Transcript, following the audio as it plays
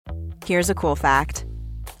Here's a cool fact.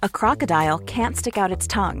 A crocodile can't stick out its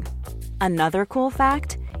tongue. Another cool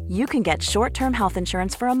fact, you can get short-term health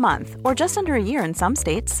insurance for a month or just under a year in some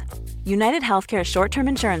states. United Healthcare short-term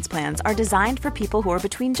insurance plans are designed for people who are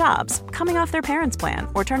between jobs, coming off their parents' plan,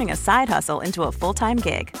 or turning a side hustle into a full-time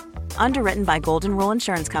gig. Underwritten by Golden Rule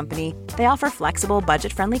Insurance Company, they offer flexible,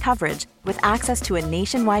 budget-friendly coverage with access to a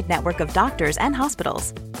nationwide network of doctors and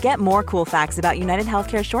hospitals. Get more cool facts about United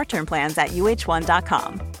Healthcare short-term plans at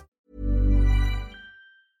uh1.com.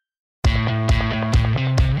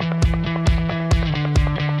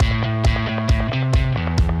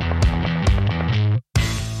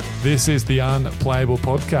 This is the Unplayable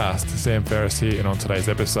Podcast. Sam Ferris here, and on today's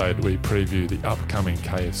episode, we preview the upcoming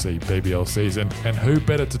KFC BBL season. And who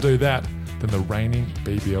better to do that than the reigning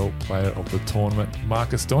BBL player of the tournament,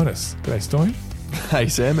 Marcus Stoinis. G'day, Stoin. Hey,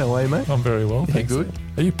 Sam. How are you, mate? I'm very well. Yeah, thanks. good.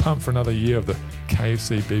 Are you pumped for another year of the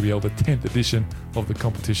KFC BBL, the 10th edition of the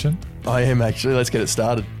competition? I am, actually. Let's get it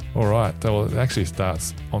started. All right. Well, it actually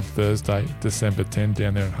starts on Thursday, December 10,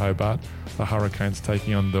 down there in Hobart. The Hurricanes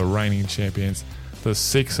taking on the reigning champions, the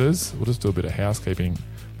Sixers. We'll just do a bit of housekeeping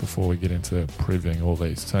before we get into previewing all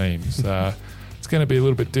these teams. It's going to be a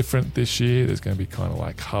little bit different this year. There's going to be kind of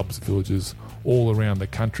like hubs, villages all around the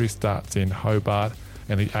country. Starts in Hobart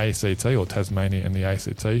and the ACT, or Tasmania and the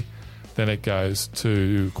ACT. Then it goes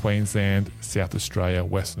to Queensland, South Australia,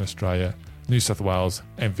 Western Australia, New South Wales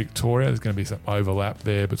and Victoria. There's going to be some overlap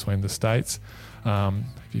there between the states. If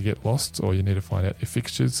you get lost or you need to find out your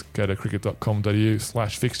fixtures, go to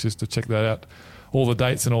cricket.com.au/fixtures to check that out. All the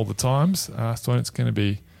dates and all the times. So it's going to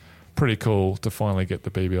be pretty cool to finally get the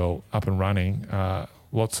BBL up and running.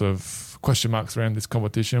 Lots of question marks around this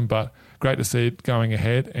competition, but great to see it going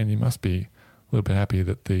ahead, and you must be a little bit happy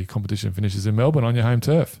that the competition finishes in Melbourne on your home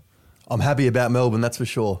turf. I'm happy about Melbourne, that's for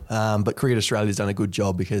sure. But Cricket Australia's done a good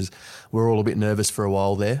job because we're all a bit nervous for a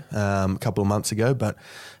while there, a couple of months ago. But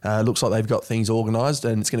it looks like they've got things organised,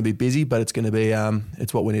 and it's going to be busy, but it's going to be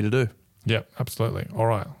it's what we need to do. Yeah, absolutely. All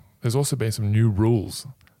right. There's also been some new rules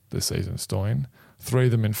this season, Stoin. 3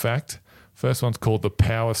 of them, in fact. First one's called the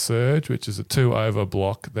Power Surge, which is a 2-over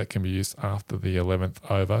block that can be used after the 11th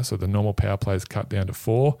over. So the normal power play is cut down to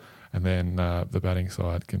 4, and then the batting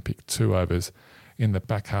side can pick 2 overs in the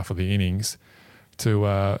back half of the innings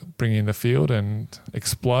to bring in the field and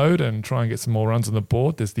explode and try and get some more runs on the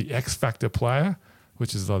board. There's the X Factor player,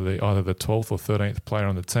 which is either the 12th or 13th player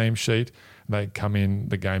on the team sheet. They come in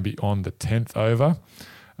the game beyond the 10th over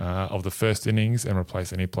of the first innings and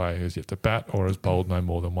replace any player who's yet to bat or has bowled no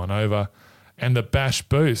more than 1 over. And the Bash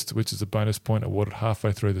Boost, which is a bonus point awarded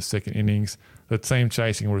halfway through the second innings. The team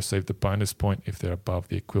chasing will receive the bonus point if they're above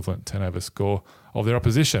the equivalent 10-over score of their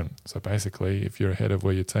opposition. So basically, if you're ahead of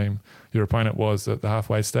where your opponent was at the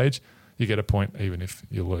halfway stage, you get a point even if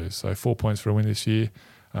you lose. So 4 points for a win this year.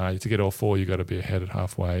 To get all 4, you've got to be ahead at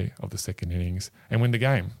halfway of the second innings and win the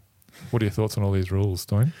game. What are your thoughts on all these rules,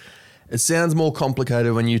 Stoin? It sounds more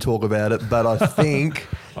complicated when you talk about it, but I think...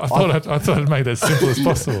 I thought I'd make that as simple as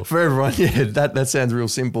possible. For everyone, yeah, that sounds real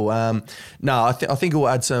simple. No, I think it will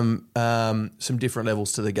add some different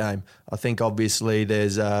levels to the game. I think obviously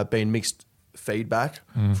there's been mixed feedback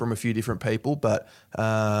from a few different people, but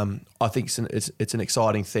I think it's an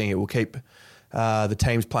exciting thing. It will keep the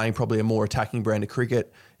teams playing probably a more attacking brand of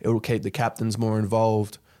cricket. It will keep the captains more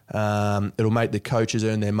involved. It'll make the coaches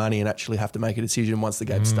earn their money and actually have to make a decision once the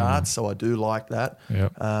game starts. So I do like that.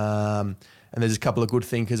 Yep. And there's a couple of good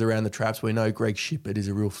thinkers around the traps. We know Greg Shippert is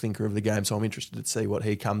a real thinker of the game, so I'm interested to see what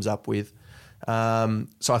he comes up with. So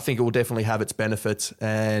I think it will definitely have its benefits,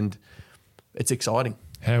 and it's exciting.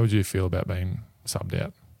 How would you feel about being subbed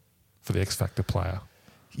out for the X Factor player?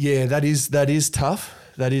 Yeah, that is tough.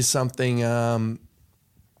 That is something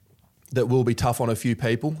that will be tough on a few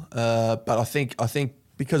people. But I think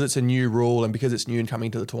because it's a new rule and because it's new and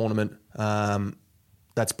coming to the tournament,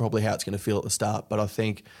 that's probably how it's going to feel at the start. But I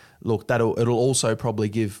think, look, it'll also probably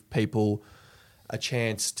give people a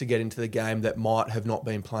chance to get into the game that might have not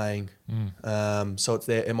been playing. So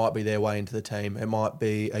it might be their way into the team. It might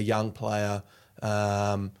be a young player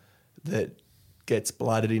that gets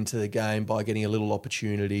blooded into the game by getting a little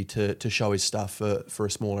opportunity to show his stuff for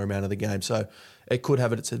a smaller amount of the game. So it could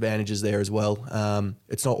have its advantages there as well.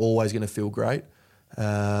 It's not always going to feel great.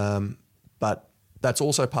 But that's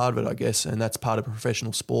also part of it, I guess, and that's part of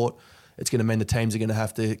professional sport. It's going to mean the teams are going to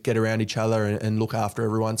have to get around each other and look after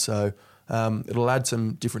everyone. So it'll add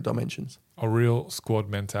some different dimensions. A real squad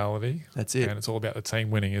mentality. That's it. And it's all about the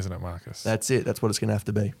team winning, isn't it, Marcus? That's it. That's what it's going to have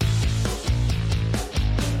to be.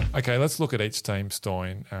 Okay, let's look at each team,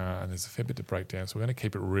 Stoin, and there's a fair bit to break down. So we're going to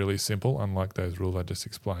keep it really simple, unlike those rules I just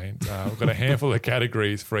explained. We've got a handful of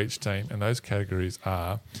categories for each team, and those categories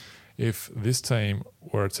are if this team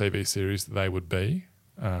were a TV series, they would be.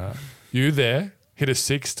 You there, hit a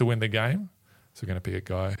 6 to win the game. So we're going to pick a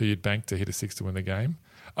guy who you'd bank to hit a 6 to win the game.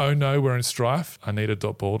 Oh no, we're in strife. I need a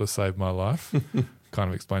dot ball to save my life. Kind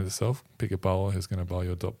of explains itself. Pick a bowler who's going to bowl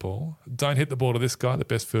your dot ball. Don't hit the ball to this guy, the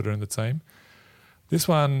best fielder in the team. This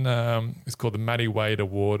one is called the Matty Wade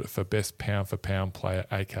Award for Best Pound for Pound Player,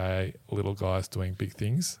 aka little guys doing big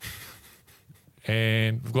things.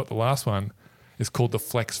 And we've got the last one. It's called the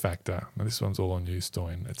Flex Factor. Now this one's all on you,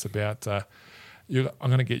 Stoin. It's about I'm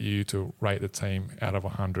going to get you to rate the team out of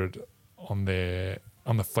 100 on the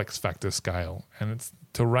Flex Factor scale, and it's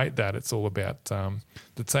to rate that. It's all about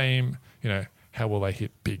the team. How will they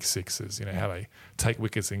hit big sixes? How they take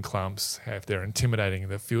wickets in clumps, how if they're intimidating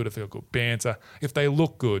the field, if they've got banter, if they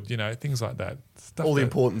look good, things like that. All the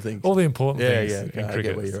important things. All the important things in cricket. I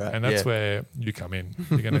get where you're at. And that's where you come in.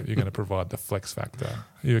 You're gonna provide the flex factor.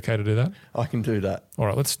 Are you okay to do that? I can do that. All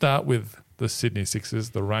right, let's start with the Sydney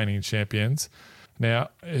Sixers, the reigning champions.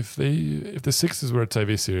 Now, if the Sixers were a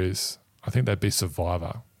TV series, I think they'd be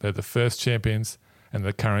Survivor. They're the first champions and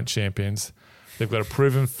the current champions. They've got a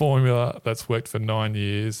proven formula that's worked for 9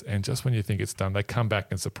 years, and just when you think it's done, they come back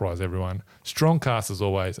and surprise everyone. Strong cast as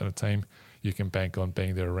always, and a team you can bank on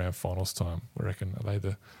being there around finals time. I reckon, are they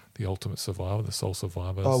the ultimate survivor, the sole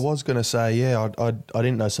survivors? I was going to say, yeah, I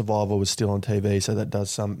didn't know Survivor was still on TV, so that does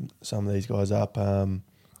some of these guys up.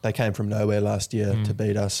 They came from nowhere last year to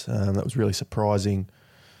beat us. That was really surprising.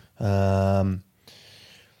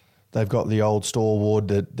 They've got the old stalwart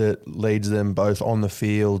that leads them both on the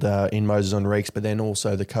field in Moses on Reeks, but then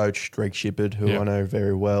also the coach, Greg Shippard, who I know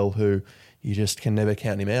very well, who you just can never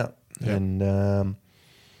count him out. Yep. And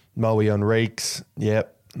Moe on Reeks,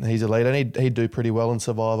 he's a leader. And he'd do pretty well in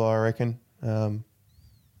Survivor, I reckon.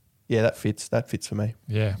 That fits. That fits for me.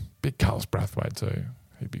 Yeah, big Carlos Brathwaite too.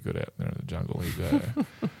 He'd be good out there in the jungle.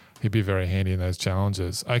 He'd be very handy in those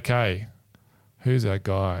challenges. Okay, who's our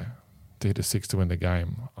guy to hit a 6 to win the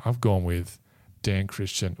game? I've gone with Dan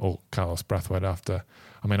Christian or Carlos Brathwaite after.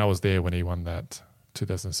 I was there when he won that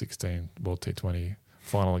 2016 World T20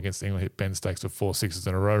 final against England, hit Ben Stokes with 4 sixes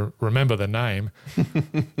in a row. Remember the name.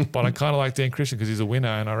 But I kind of like Dan Christian because he's a winner,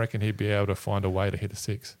 and I reckon he'd be able to find a way to hit a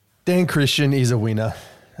 6. Dan Christian is a winner,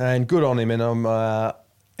 and good on him. And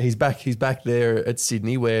he's back there at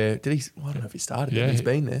Sydney. Where did he? I don't know if he started. Yeah, he's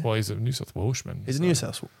been there. Well, he's a New South Welshman. He's a New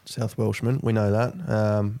South Welshman. We know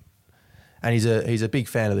that. And he's a big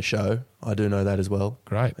fan of the show. I do know that as well.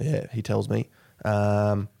 Great. Yeah, he tells me.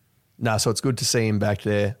 So it's good to see him back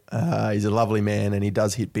there. He's a lovely man, and he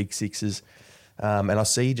does hit big sixes. And I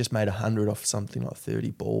see he just made 100 off something like 30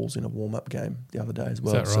 balls in a warm-up game the other day as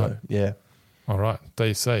well. Is that right? So, yeah. All right.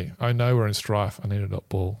 DC. I know we're in strife. I need a dot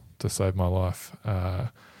ball to save my life.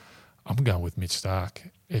 I'm going with Mitch Starc.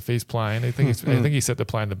 If he's playing, I think he's set to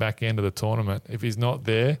play in the back end of the tournament. If he's not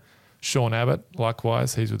there, Sean Abbott,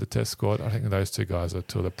 likewise, he's with the test squad. I think those two guys are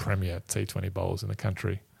two of the premier T20 bowlers in the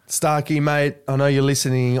country. Starkey, mate, I know you're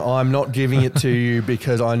listening. I'm not giving it to you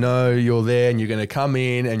because I know you're there and you're going to come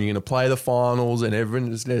in and you're going to play the finals and you're going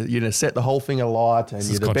to set the whole thing alight and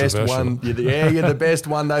you're the best one. You're the best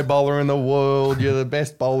one-day bowler in the world. You're the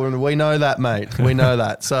best bowler in the world. We know that, mate. We know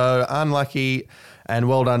that. So unlucky, and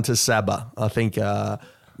well done to Sabah. I think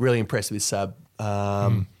really impressed with Sab.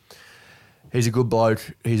 He's a good bloke.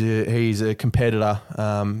 He's a competitor.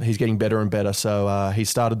 He's getting better and better. So he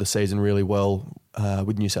started the season really well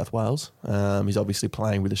with New South Wales. He's obviously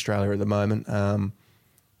playing with Australia at the moment,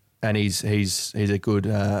 and he's a good.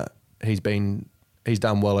 He's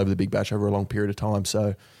done well over the Big Bash over a long period of time.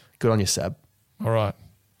 So good on you, Sab. All right,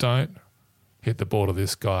 don't hit the ball to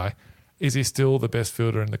this guy. Is he still the best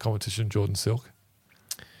fielder in the competition, Jordan Silk?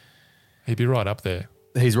 He'd be right up there.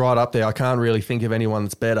 He's right up there. I can't really think of anyone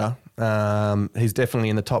that's better. He's definitely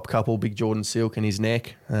in the top couple, big Jordan Silk in his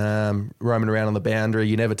neck, roaming around on the boundary.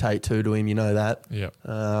 You never take two to him, you know that. Yep.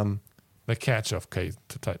 The catch off Keys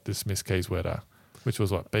to dismiss Keyswetter, which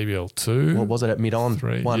was what, BBL 2? What was it, at mid-on?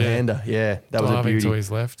 3, one-hander. Yeah, that was a beauty. To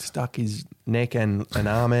his left. Stuck his neck and an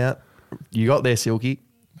arm out. You got there, Silky.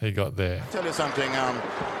 He got there. Tell you something,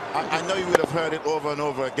 I know you would have heard it over and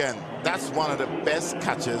over again. That's one of the best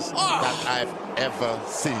catches that I've ever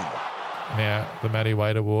seen. Now, the Matty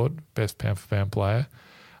Wade Award, Best Pound-for-Pound Player.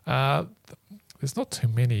 There's not too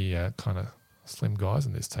many kind of slim guys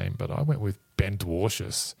in this team, but I went with Ben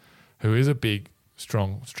Dwarshuis, who is a big,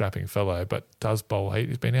 strong, strapping fellow, but does bowl heat.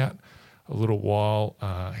 He's been out a little while.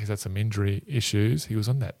 He's had some injury issues. He was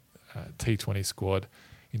on that T20 squad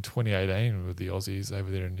in 2018 with the Aussies over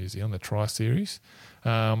there in New Zealand, the Tri-Series.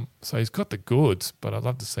 So he's got the goods, but I'd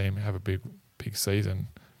love to see him have a big season.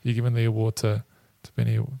 You giving the award to to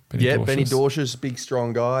Benny Dorsh's? Benny Dorsh's big,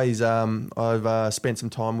 strong guy. He's I've spent some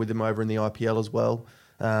time with him over in the IPL as well.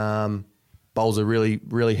 Bowls a really,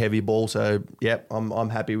 really heavy ball. So, I'm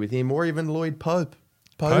happy with him. Or even Lloyd Pope.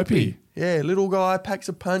 Popey. Yeah, little guy, packs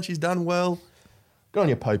a punch. He's done well. Good on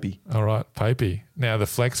you, Popey. All right, Popey. Now the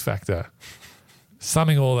flex factor.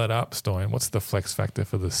 Summing all that up, Stoin, what's the flex factor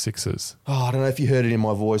for the Sixers? Oh, I don't know if you heard it in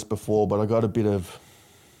my voice before, but I got a bit of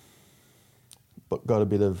I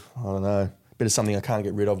don't know, a bit of something I can't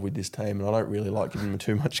get rid of with this team, and I don't really like giving them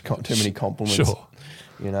too many compliments. Sure.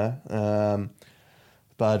 You know,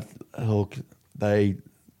 but look, they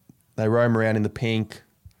roam around in the pink.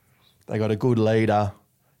 They got a good leader,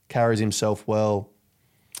 carries himself well.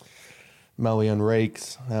 Melian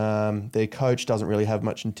Reeks. Their coach doesn't really have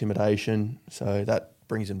much intimidation, so that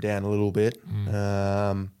brings them down a little bit.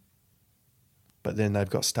 But then they've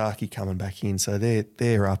got Starkey coming back in, so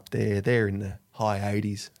they're up there. They're in the high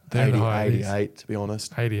 80s. They're 80, the high 80s. 88, to be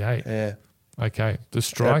honest. 88. Yeah. Okay. The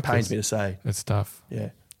strikers. That pains me to say. It's tough. Yeah.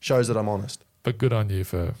 Shows that I'm honest. But good on you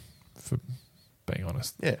for being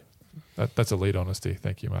honest. Yeah. That's elite honesty.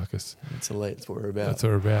 Thank you, Marcus. It's elite. That's what we're about. That's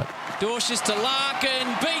what we're about. Dorsh's to Larkin,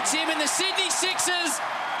 beats him, and the Sydney Sixers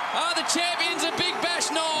are the champions of Big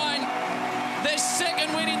Bash 9. Their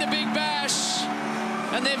second win in the Big Bash,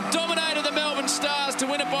 and they've dominated the Melbourne Stars to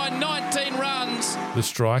win it by 19 runs. The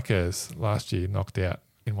Strikers last year knocked out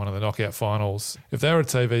in one of the knockout finals. If they were a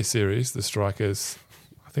TV series, the Strikers,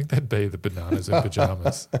 I think they'd be the Bananas in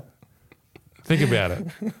Pyjamas. Think about it.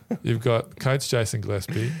 You've got Coach Jason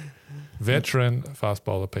Gillespie, veteran fast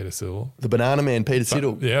bowler Peter Siddle. The Banana Man, Peter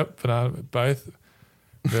Siddle. Yep, both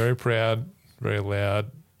very proud, very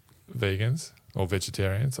loud vegans or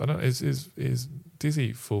vegetarians. I don't. Is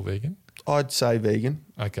Dizzy full vegan? I'd say vegan.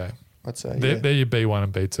 Okay, I'd say they're your B1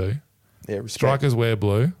 and B2. Yeah, respect. Strikers wear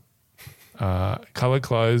blue. Coloured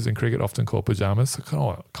clothes in cricket often called pyjamas. So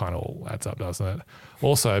kind of all adds up, doesn't it?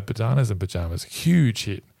 Also, Bananas and Pyjamas, huge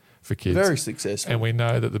hit for kids. Very successful. And we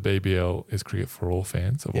know that the BBL is cricket for all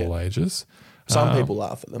fans of all ages. Some people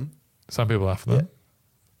laugh at them. Some people laugh at them.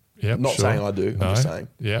 Yep, Not sure. saying I do. No. I'm just saying.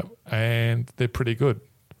 Yep. And they're pretty good.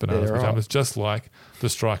 Bananas they're Pyjamas, right. just like the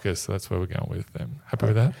Strikers. So that's where we're going with them. Happy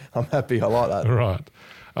with that? I'm happy. I like that.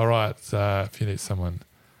 All right. If you need someone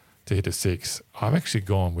to hit a six, I've actually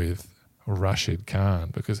gone with Rashid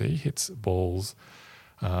Khan because he hits balls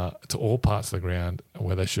to all parts of the ground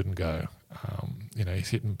where they shouldn't go. He's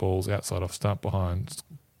hitting balls outside off stump behind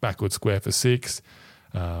backward square for six,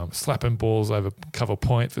 slapping balls over cover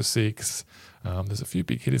point for six. There's a few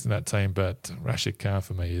big hitters in that team, but Rashid Khan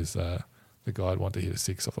for me is the guy I'd want to hit a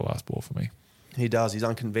six off the last ball for me. He does. He's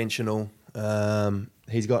unconventional.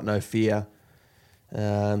 He's got no fear.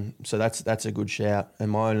 So that's a good shout.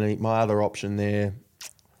 And my other option there,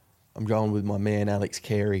 I'm going with my man Alex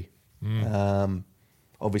Carey.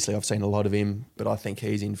 Obviously, I've seen a lot of him, but I think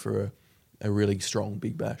he's in for a really strong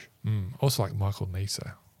Big Bash. Also like Michael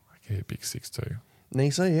Nisa. I can hit a big six too.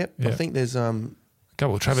 Nisa, yep. I think there's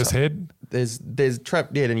couple of Travis Head.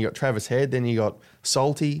 Then you got Travis Head, then you got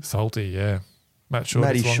Salty, yeah. Matt Short,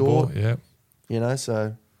 Matty long Short. ball, yeah.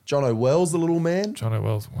 So John O'Well's the little man. John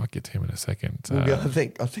O'Well's, might get to him in a second. I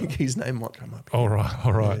think his name might come up. All right.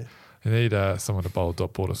 Yeah. You need someone to bowl a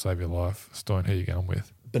dot ball to save your life. Stoin, who are you going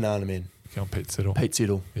with? Banana Man. Going Pete Siddle. Pete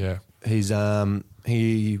Siddle. Yeah. He's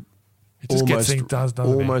he just gets things does,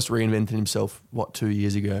 doesn't almost reinvented himself 2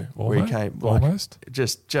 years ago. Where he came almost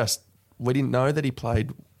just we didn't know that he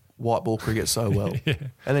played white ball cricket so well. Yeah.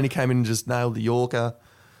 And then he came in and just nailed the Yorker,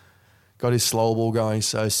 got his slow ball going.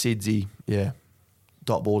 So Sidsy,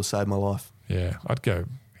 dot ball to save my life. Yeah, I'd go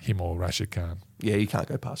him or Rashid Khan. Yeah, you can't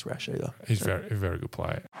go past Rash either. He's very, very good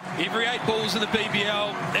player. Every 8 balls in the BBL,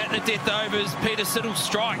 at the death overs, Peter Siddle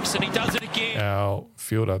strikes, and he does it again. Our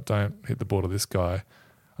fielder, don't hit the ball to this guy.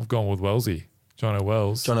 I've gone with Wellesley. John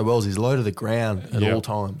O'Wells. John O'Wells is low to the ground at all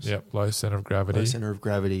times. Yep, low centre of gravity. Low centre of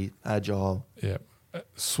gravity, agile. Yep.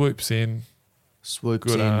 Swoops in. Swoops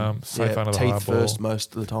good in. Arm, safe under the teeth hard ball. first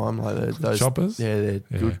most of the time. Like those choppers? Yeah,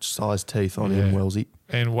 they're good sized teeth on him, Wellsy.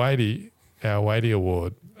 And Wadey, our Wadey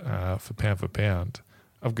award for pound,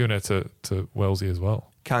 I've given it to Wellesley as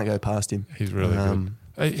well. Can't go past him. He's really good.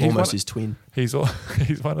 He's almost his twin. He's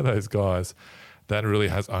one of those guys that really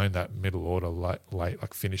has owned that middle order late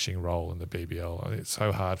like finishing role in the BBL. It's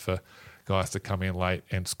so hard for guys to come in late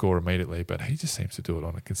and score immediately, but he just seems to do it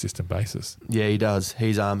on a consistent basis. Yeah, he does.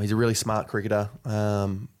 He's a really smart cricketer.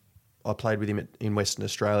 I played with him in Western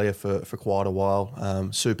Australia for quite a while.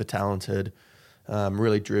 Super talented,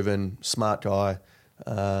 really driven, smart guy.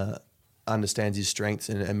 Understands his strengths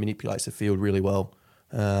and manipulates the field really well.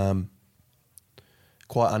 Quite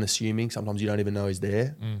unassuming. Sometimes you don't even know he's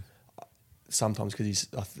there. sometimes because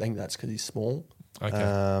I think that's because he's small.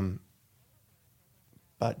 Okay.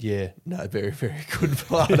 But yeah, no, very, very good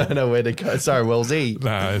player. I don't know where to go. Sorry, Wellesley.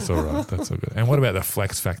 No, it's all right. That's all good. And what about the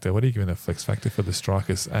flex factor? What are you giving the flex factor for the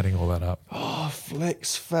strikers, adding all that up? Oh,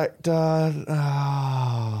 flex factor.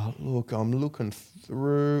 Look, I'm looking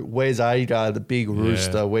through. Where's Agar, the big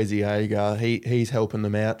rooster? Where's the Agar? He's helping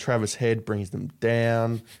them out. Travis Head brings them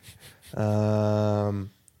down.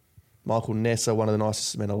 Michael Nessa, one of the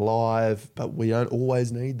nicest men alive, but we don't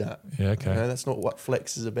always need that. Yeah, okay. You know, that's not what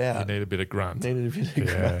flex is about. You need a bit of grunt. Needed a bit of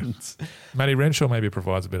grunt. Matty Renshaw maybe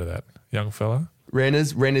provides a bit of that. Young fella.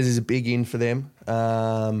 Renners is a big in for them.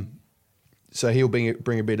 So he'll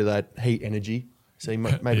bring a bit of that heat energy. So he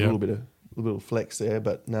maybe a little bit of flex there.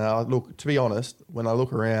 But no, look, to be honest, when I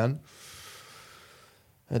look around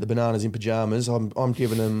at the bananas in pajamas, I'm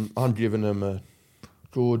giving them a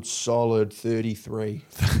good solid 33.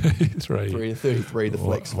 33 the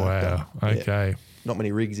flex factor. Wow. Okay. Yeah. Not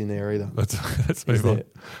many rigs in there either. Let's move on.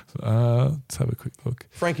 Let's have a quick look.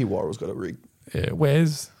 Frankie Worrell's got a rig. Yeah.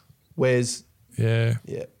 Where's? Yeah.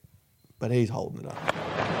 Yeah. But he's holding it up.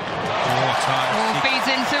 Feeds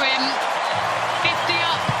into him. 50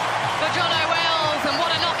 up for John O'Wells, and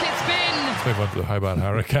what a knock it's been. Let's move on to the Hobart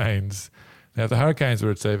Hurricanes. Now, if the Hurricanes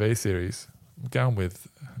were a TV series, I'm going with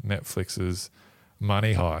Netflix's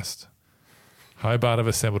Money Heist. Hobart have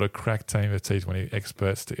assembled a crack team of T20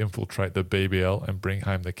 experts to infiltrate the BBL and bring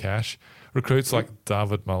home the cash. Recruits like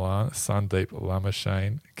David Milan, Sandeep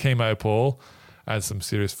Lamashane, Chemo Paul, adds some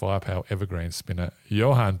serious firepower. Evergreen spinner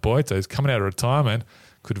Johan Boita, who's coming out of retirement,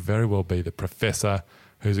 could very well be the professor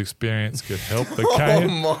whose experience could help the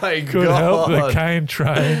Kane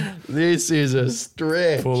train. This is a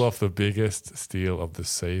stretch. Pull off the biggest steal of the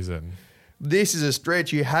season. This is a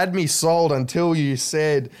stretch. You had me sold until you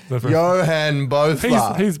said Johan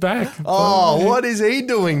Bothler. He's back. Oh, what is he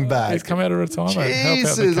doing back? He's come out of retirement.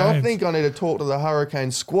 Jesus, I think I need to talk to the Hurricane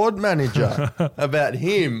squad manager about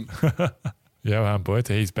him. Johan Boita,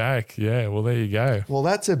 he's back. Yeah, well, there you go. Well,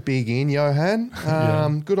 that's a big in,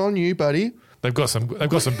 Johan. Good on you, buddy. They've got some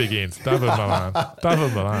big ins. David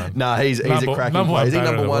Milan. Nah, he's a cracking player. Is he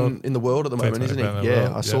number one in the world at the moment, isn't he?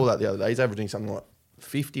 Yeah, I saw that the other day. He's averaging something like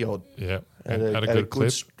 50 odd. Yeah, at a good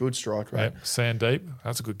clip. Good strike rate. Yep. Sandeep,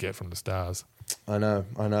 that's a good get from the Stars. I know.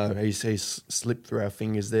 He's slipped through our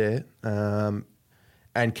fingers there.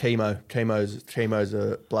 And Chemo's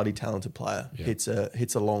a bloody talented player. Yeah.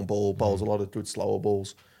 Hits a long ball, bowls a lot of good slower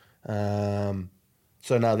balls.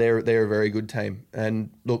 So no, they're a very good team. And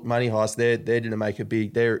look, Money Heist, they're going to make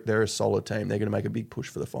they're a solid team. They're going to make a big push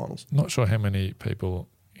for the finals. Not sure how many people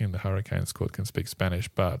in the Hurricane squad can speak Spanish,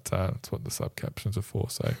 but that's what the sub captions are for.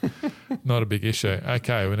 So not a big issue.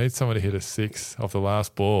 Okay, we need someone to hit a 6 off the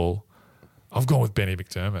last ball. I've gone with Benny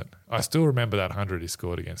McDermott. I still remember that 100 he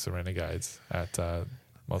scored against the Renegades at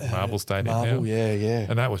Marble Stadium. Marble, yeah.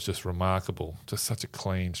 And that was just remarkable. Just such a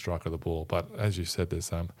clean strike of the ball. But as you said,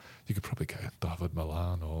 there's you could probably go David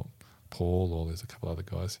Milan or Paul, or there's a couple other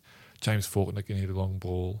guys. James Faulkner can hit a long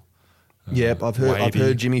ball. Yep, I've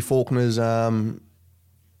heard Jimmy Faulkner's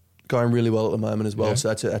going really well at the moment as well. Yeah.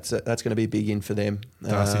 So that's going to be a big in for them.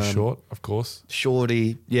 Darcy Short, of course.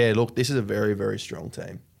 Shorty, yeah. Look, this is a very, very strong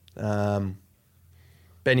team.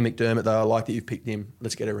 Benny McDermott, though, I like that you've picked him.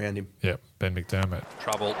 Let's get around him. Yep, Ben McDermott.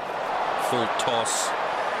 Trouble, full toss.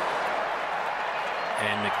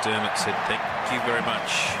 And McDermott said, thank you very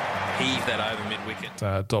much. Heave that over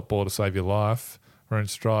mid-wicket. Dot ball to save your life. We're in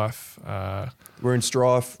strife. Who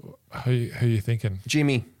are you thinking?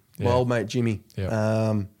 Jimmy, my old mate Jimmy.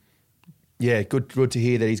 Yeah. Yeah, good to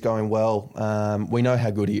hear that he's going well. We know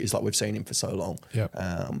how good he is, like we've seen him for so long. Yep.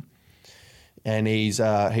 And he's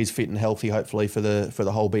fit and healthy, hopefully, for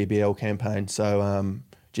the whole BBL campaign. So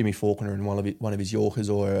Jimmy Faulkner and one of his Yorkers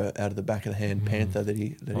or out of the back of the hand Panther that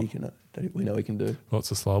we know he can do. Lots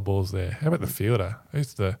of slow balls there. How about the fielder?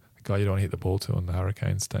 Who's the guy you don't want to hit the ball to on the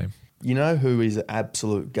Hurricanes team? You know who is an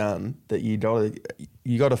absolute gun that you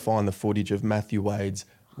got to find the footage of Matthew Wade's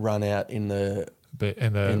run out in the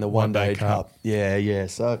One Day Cup. Yeah.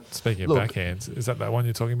 So speaking of backhands, is that one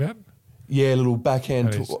you're talking about? Yeah, little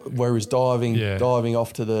backhand where he's diving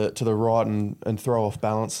off to the right and throw off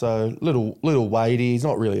balance. So little Wadey. He's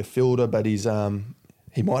not really a fielder, but he's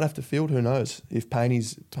he might have to field. Who knows? If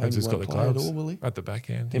Payne's won't got the play at all, will he? At the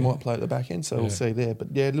backhand, he might play at the backhand. So we'll see there. But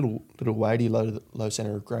yeah, little Wadey, low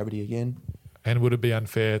centre of gravity again. And would it be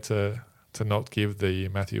unfair to not give the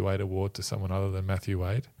Matthew Wade award to someone other than Matthew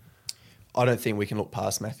Wade? I don't think we can look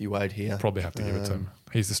past Matthew Wade here. Probably have to give it to him.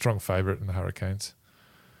 He's the strong favourite in the Hurricanes.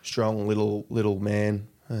 Strong little man.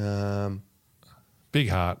 Big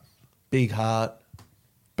heart. Big heart.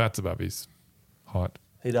 Bats above his height.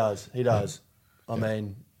 He does. I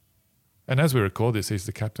mean, and as we record this, he's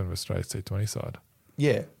the captain of Australia's T20 side.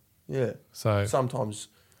 yeah. So Sometimes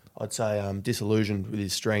I'd say disillusioned with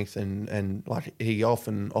his strength, and like he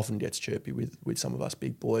often gets chirpy with some of us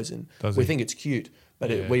big boys, and we think it's cute,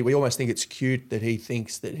 but we almost think it's cute that he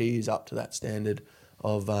thinks that he is up to that standard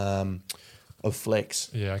of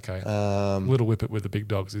flex. Yeah, okay. Little whippet with the big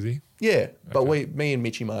dogs, is he? Yeah, but me and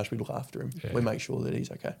Mitchy Marsh, we look after him. Yeah. We make sure that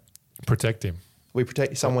he's okay. Protect him. We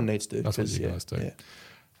protect. Someone needs to. That's what you guys do. Yeah.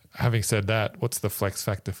 Having said that, what's the flex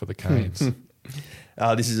factor for the Canes?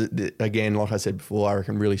 This is, again, like I said before, I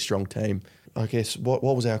reckon really strong team. I guess what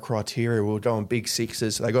was our criteria? We were going big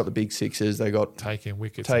sixes. They got the big sixes. They got taking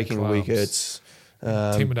wickets.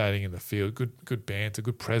 Intimidating in the field. Good banter.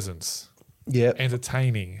 Good presence. Yeah.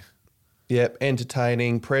 Entertaining. Yep,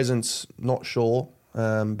 entertaining. Presence, not sure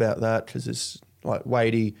about that because it's like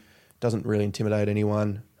Wadey doesn't really intimidate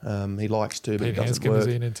anyone. He likes to, but Pete it doesn't Hanscom, work. is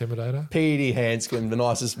he an intimidator? Petey Hanscom, the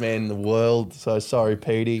nicest man in the world. So sorry,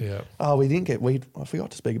 Petey. Yep. Oh, I forgot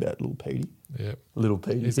to speak about little Petey. Yep. Little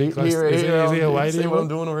Petey. Is he close? Is he a Wadey? See what I'm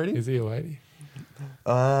doing already? Is he a Wadey?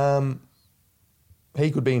 He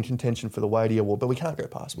could be in contention for the Wadey Award, but we can't go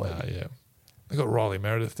past Wadey. Yeah. They got Riley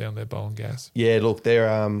Meredith down there bowling gas. Yeah, look, they're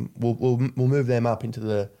we'll move them up into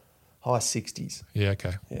the high 60s. Yeah,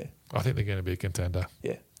 okay. Yeah. I think they're going to be a contender.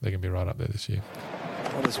 Yeah. They're going to be right up there this year.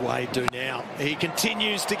 What does Wade do now? He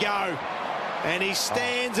continues to go, and he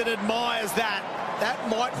stands and admires that. That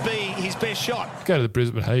might be his best shot. Go to the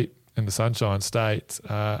Brisbane Heat in the Sunshine State.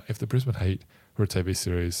 If the Brisbane Heat were a TV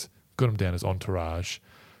series, got him down as Entourage.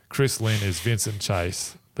 Chris Lynn is Vincent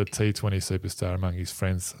Chase, the T20 superstar among his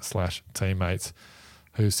friends/teammates,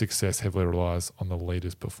 whose success heavily relies on the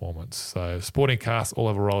leader's performance. So sporting casts all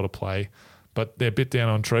have a role to play, but they're a bit down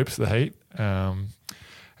on troops, the Heat.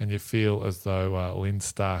 And you feel as though Lynn's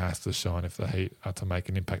star has to shine if the Heat are to make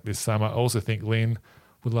an impact this summer. I also think Lynn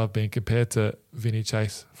would love being compared to Vinny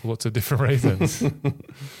Chase for lots of different reasons.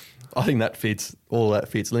 I think that fits. All that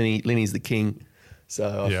fits. Linny's the king.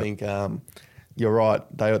 So I think you're right.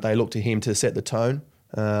 They look to him to set the tone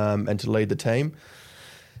and to lead the team.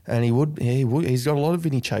 And he would. He's got a lot of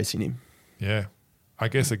Vinny Chase in him. Yeah. I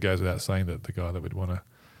guess it goes without saying that the guy that would want to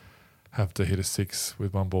have to hit a six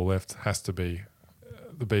with one ball left has to be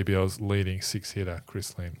the BBL's leading six hitter,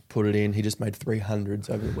 Chris Lynn. Put it in. He just made 300s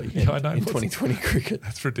over the weekend I know. in 2020 cricket.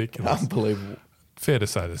 That's ridiculous. Unbelievable. Fair to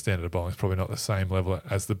say the standard of bowling is probably not the same level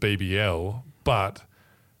as the BBL, but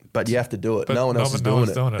you have to do it. But no one else is doing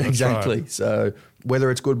it. Exactly. Right. So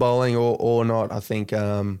whether it's good bowling or not, I think,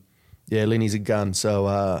 Linny's a gun.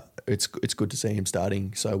 So it's good to see him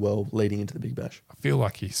starting so well leading into the Big Bash. I feel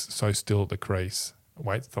like he's so still at the crease,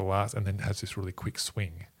 waits to the last, and then has this really quick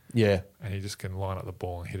swing. Yeah. And he just can line up the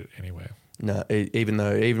ball and hit it anywhere. No,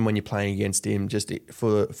 even when you're playing against him, just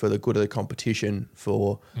for the good of the competition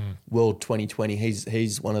for World 2020,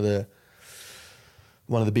 he's one of the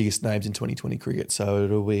biggest names in 2020 cricket. So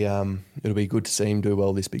it'll be good to see him do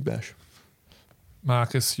well this Big Bash.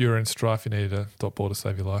 Marcus, you're in strife. You need a dot ball to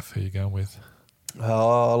save your life. Who are you going with?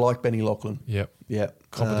 I like Benny Lachlan. Yep.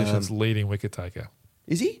 Competition's leading wicket taker.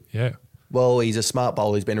 Is he? Yeah. Well, he's a smart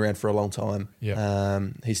bowler. He's been around for a long time. Yeah.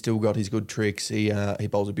 He's still got his good tricks. He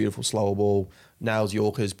bowls a beautiful slower ball, nails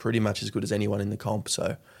Yorkers pretty much as good as anyone in the comp.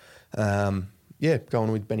 So, going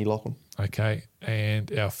with Benny Lachlan. Okay.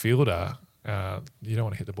 And our fielder, you don't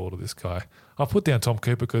want to hit the ball to this guy. I'll put down Tom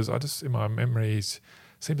Cooper because in my memory, he's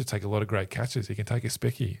seemed to take a lot of great catches. He can take a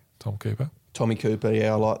specky, Tom Cooper. Tommy Cooper,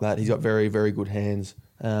 yeah, I like that. He's got very, very good hands.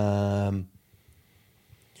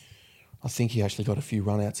 I think he actually got a few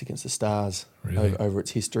run-outs against the Stars over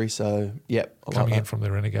its history. So, Coming in from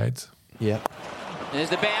the Renegades. Yeah.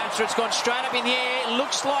 There's the bouncer. It's gone straight up in the air.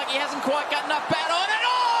 Looks like he hasn't quite got enough bat on it.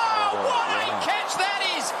 Oh, what a catch that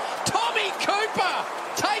is. Tommy Cooper,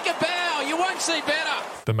 take a bow. You won't see better.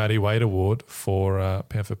 The Matty Wade Award for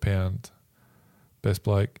pound for pound best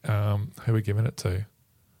bloke. Who are we giving it to?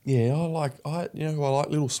 Yeah, I like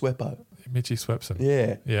little Sweppo. Mitchy Swepson.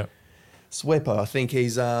 Yeah. Sweppo, I think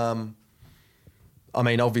he's...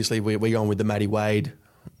 obviously we're going with the Matty Wade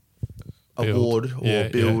award or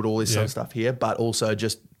build, all this sort of stuff here, but also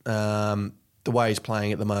just the way he's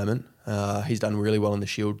playing at the moment. He's done really well in the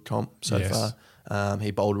Shield comp so far.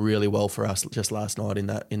 He bowled really well for us just last night in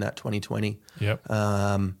that 2020. Yep.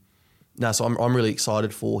 So I'm really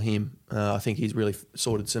excited for him. I think he's really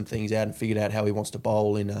sorted some things out and figured out how he wants to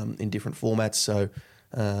bowl in different formats. So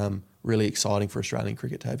really exciting for Australian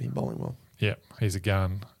cricket to have him bowling well. Yeah, he's a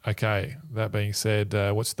gun. Okay, that being said,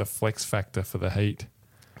 what's the flex factor for the Heat?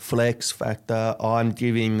 Flex factor, I'm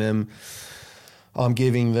giving them.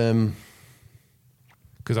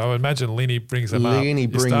 Because Because I would imagine Linney brings them up. Linney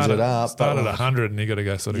brings it up. Start at 100 and you got to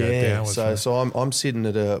go sort of go downwards. So I'm sitting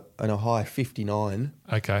at a high 59.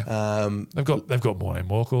 Okay. They've got Morne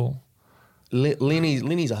Morkel.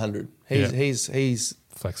 Linney's 100. He's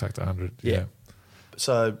flex factor 100. Yeah.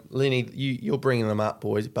 So Linney, you're bringing them up,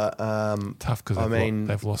 boys, but tough because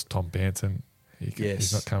they've lost Tom Banton.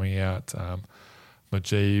 He's not coming out.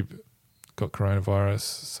 Mujib got coronavirus,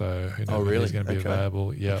 so who knows when he's going to be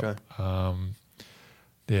available. Yeah. Okay.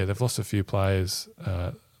 They've lost a few players.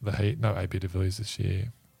 The Heat, no AB de Villiers this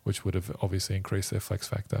year, which would have obviously increased their flex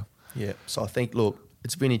factor. Yeah. So I think, look,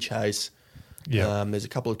 it's Vinny Chase. Yeah. There's a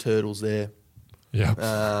couple of turtles there. Yeah.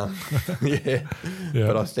 But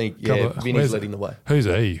I think, Vinny's leading the way. Who's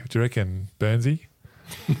he? Do you reckon Burnsy?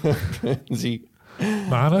 Burnsy.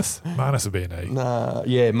 Marnus? Marnus would be an E. Nah,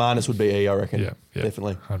 Marnus would be E, I reckon. Yeah.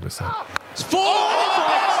 Definitely. 100%. It's for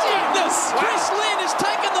goodness! Chris Lynn has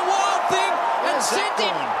taken the wild thing and sent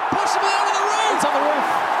him possibly over the roof. It's on the roof.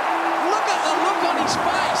 Look at the look on his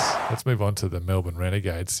face. Let's move on to the Melbourne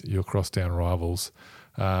Renegades, your crosstown rivals.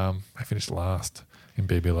 They finished last in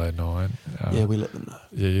BBL 09. We let them know.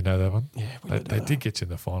 Yeah, you know that one? Yeah, they did get you in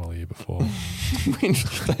the final the year before. Thanks,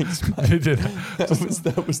 mate.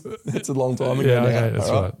 That's a long time ago. Yeah, okay, that's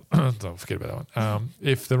right. Don't forget about that one.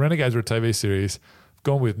 If the Renegades were a TV series, I've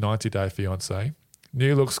gone with 90 Day Fiancé.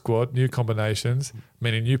 New look squad, new combinations,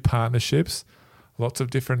 many new partnerships, lots of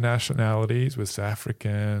different nationalities with South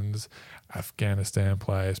Africans, Afghanistan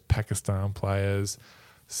players, Pakistan players.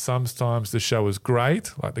 Sometimes the show is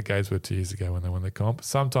great, like the Gays were 2 years ago when they won the comp.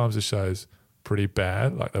 Sometimes the show's pretty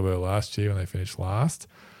bad, like they were last year when they finished last.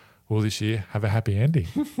 Will this year have a happy ending?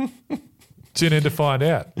 Tune in to find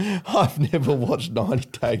out. I've never watched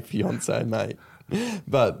 90 Day Fiancé, mate.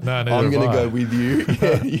 But I'm going to go with you.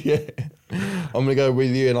 I'm going to go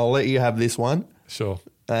with you and I'll let you have this one. Sure.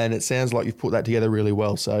 And it sounds like you've put that together really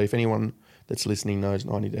well. So if anyone that's listening knows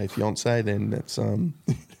 90 Day Fiancé, then that's...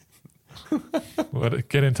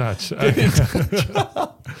 Get in touch.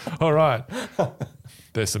 All right.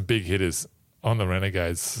 There's some big hitters on the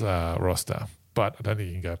Renegades roster, but I don't think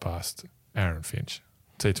you can go past Aaron Finch,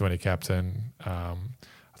 T20 captain,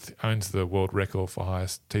 owns the world record for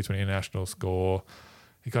highest T20 international score.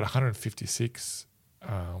 He got 156.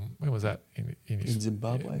 When was that? In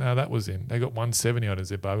Zimbabwe? No, that was in. They got 170 on in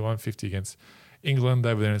Zimbabwe, 150 against England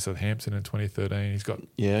over there in Southampton in 2013. He's got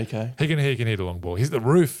He can hit a long ball. He's at the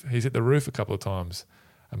roof. He's hit the roof a couple of times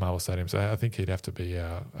at Marvel Stadium. So I think he'd have to be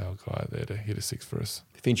our guy there to hit a six for us.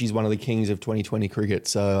 Finchie's one of the kings of 2020 cricket.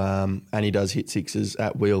 So and he does hit sixes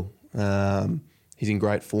at will. He's in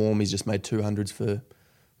great form. He's just made 200s for,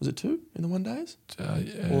 was it 2 in the 1 days?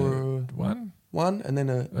 Or one and then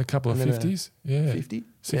a couple of 50s. 50,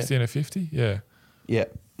 60 and a 50. Yeah.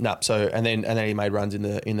 No, so and then he made runs in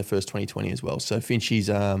the first 2020 as well. So Finchie's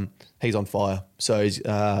he's on fire. So he's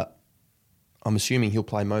I'm assuming he'll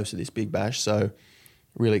play most of this Big Bash. So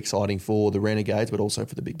really exciting for the Renegades, but also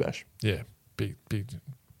for the Big Bash. Yeah, big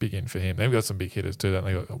in for him. They've got some big hitters too.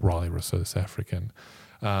 They got Riley Rousseau, the South African.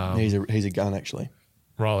 He's a gun actually.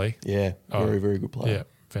 Riley. Yeah, very very good player. Yeah,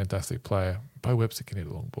 fantastic player. Bo Webster can hit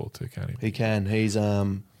a long ball too, can't he? He can. He's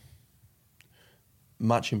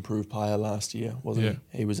much improved player last year, wasn't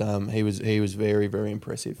he? He was very, very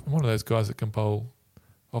impressive. One of those guys that can bowl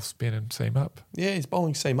off spin and seam up. Yeah, he's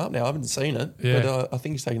bowling seam up now. I haven't seen it, but I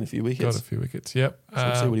think he's taken a few wickets. Got a few wickets, yep. So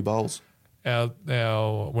let's see what he bowls.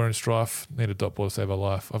 We're in strife, need a dot ball to save our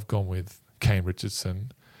life. I've gone with Kane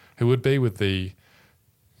Richardson, who would be with the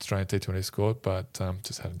Australian T20 squad, but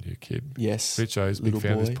just had a new kid. Yes. Richo's a big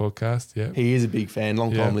fan of this podcast. Yeah, he is a big fan,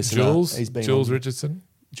 long time listener. Jules Richardson.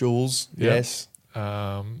 Jules, yes.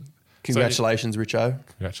 Congratulations, Richo.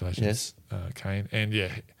 Congratulations, Kane.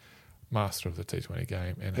 And master of the T20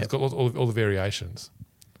 game and has got all the variations.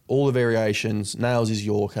 All the variations, nails his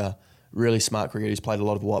Yorker, really smart cricket. He's played a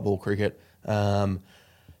lot of white ball cricket.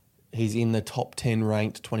 He's in the top 10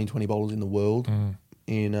 ranked 2020 bowlers in the world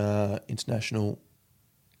in international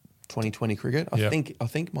 2020 cricket. I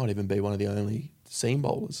think might even be one of the only seam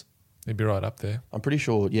bowlers. He'd be right up there. I'm pretty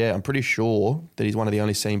sure that he's one of the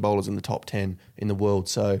only seam bowlers in the top 10 in the world,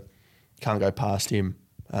 so can't go past him.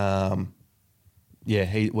 We're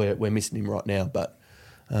missing him right now, but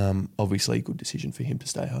obviously a good decision for him to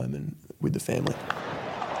stay home and with the family.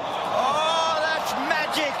 Oh, that's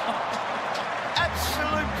magic!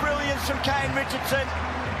 Absolute brilliance from Kane Richardson.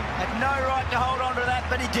 Had no right to hold on to that,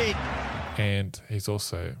 but he did. And he's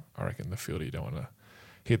also, I reckon, the fielder you don't want to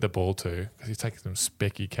hit the ball to, because he's taken some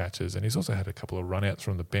specky catches, and he's also had a couple of run-outs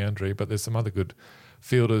from the boundary, but there's some other good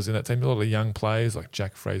fielders in that team. A lot of young players like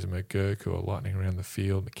Jack Fraser-McGurk who are lightning around the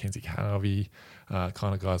field, Mackenzie Harvey,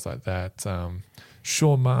 kind of guys like that.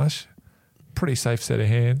 Sean Marsh, pretty safe set of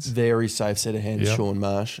hands. Very safe set of hands, Sean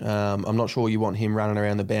Marsh. I'm not sure you want him running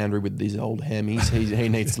around the boundary with these old hammies. He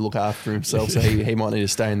needs to look after himself, so he might need to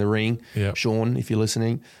stay in the ring. Yep. Sean, if you're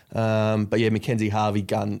listening. But yeah, Mackenzie Harvey,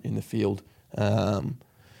 gun in the field.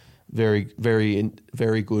 Very, very,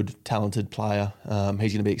 very good, talented player.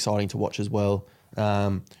 He's going to be exciting to watch as well.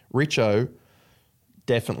 Richo,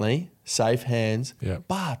 definitely safe hands,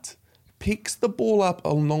 but picks the ball up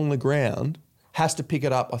along the ground. Has to pick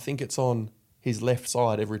it up. I think it's on his left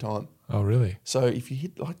side every time. Oh, really? So if you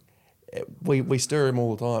hit, like, we stir him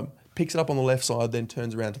all the time. Picks it up on the left side, then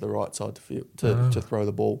turns around to the right side to throw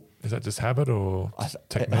the ball. Is that just habit or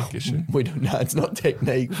technique issue? We don't know. It's not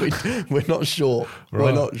technique. We're not sure. Right.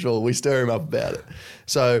 We're not sure. We stir him up about it.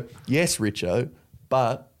 So yes, Richo,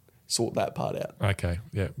 but sort that part out. Okay,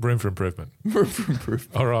 yeah, room for improvement. Room for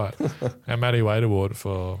improvement. All right. Our Matty Wade Award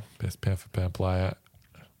for best pound for pound player.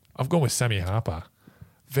 I've gone with Sammy Harper.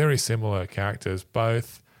 Very similar characters,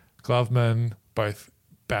 both glovemen, both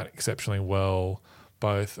bat exceptionally well,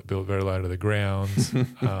 both built very low to the ground,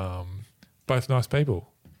 both nice people.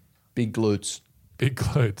 Big glutes. Big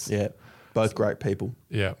glutes. Yeah, both great people.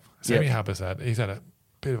 Yeah. Sammy Harper's he's had a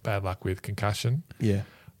bit of bad luck with concussion. Yeah.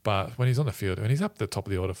 But when he's on the field, when he's up the top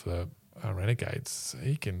of the order for the Renegades,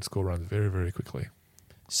 he can score runs very, very quickly.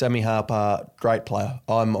 Sammy Harper, great player.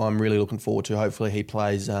 I'm really looking forward to. Hopefully he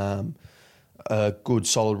plays a good,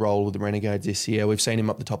 solid role with the Renegades this year. We've seen him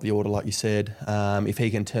up the top of the order, like you said. If he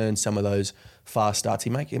can turn some of those fast starts, he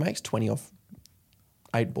makes 20 off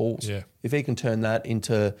 8 balls. Yeah. If he can turn that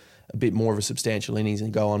into a bit more of a substantial innings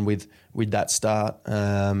and go on with that start,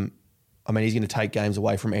 I mean, he's going to take games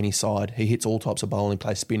away from any side. He hits all types of bowling,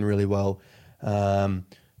 plays spin really well.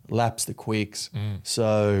 Laps the quicks.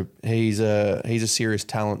 So he's a serious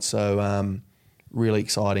talent. So really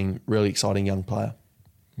exciting young player.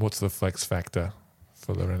 What's the flex factor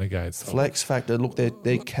for the Renegades? Flex factor. Look,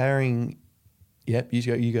 they're carrying. Yep,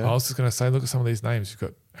 you go. I was just going to say, look at some of these names. You've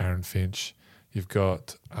got Aaron Finch. You've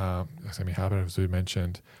got Sammy Harper, as we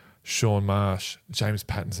mentioned. Sean Marsh, James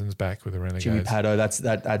Pattinson's back with the Renegades. Jimmy Paddo,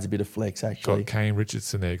 that adds a bit of flex actually. Got Kane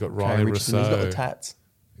Richardson there. Got Riley Rousseau. He's got the tats.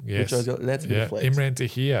 Yes, that's a bit of flex. Imran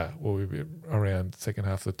Tahir will be around the second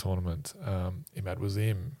half of the tournament. Imad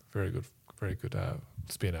Wazim, very good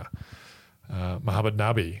spinner. Mohammad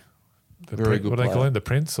Nabi, very good what do player. they call him? The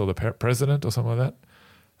Prince or the President or something like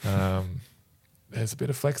that. There's a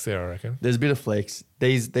bit of flex there, I reckon. There's a bit of flex.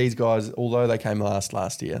 These guys, although they came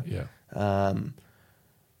last year. Yeah.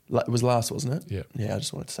 It was last, wasn't it? Yeah. Yeah, I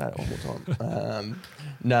just wanted to say it one more time.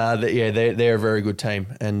 They're a very good team,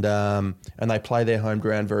 and they play their home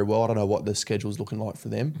ground very well. I don't know what the schedule's looking like for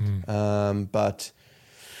them, but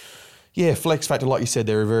yeah, flex factor, like you said,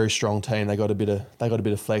 they're a very strong team. They got a bit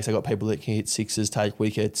of flex. They got people that can hit sixes, take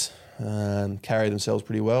wickets, carry themselves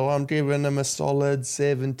pretty well. I'm giving them a solid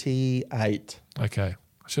 78. Okay,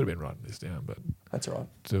 I should have been writing this down, but that's all right.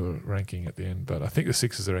 Do a ranking at the end, but I think the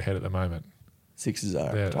Sixers are ahead at the moment. Sixes are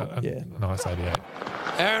up top, yeah. Nice 88.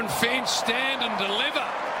 Aaron Finch, stand and deliver.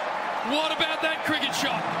 What about that cricket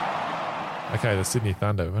shot? Okay, the Sydney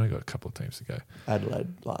Thunder. We've only got a couple of teams to go.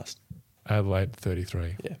 Adelaide last. Adelaide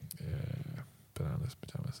 33. Yeah. Bananas,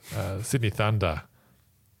 pajamas. The Sydney Thunder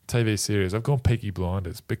TV series. I've gone Peaky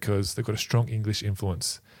Blinders because they've got a strong English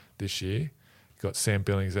influence this year. You've got Sam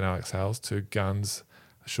Billings and Alex Hales, two guns,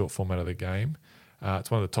 a short format of the game.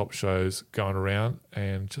 It's one of the top shows going around,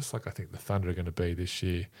 and just like I think the Thunder are going to be this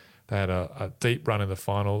year, they had a deep run in the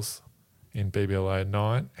finals in BBL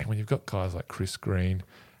 09, and when you've got guys like Chris Green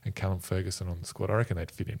and Callum Ferguson on the squad, I reckon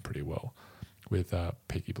they'd fit in pretty well with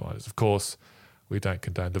Peaky Blinders. Of course, we don't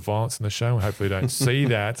condone the violence in the show, and hopefully don't see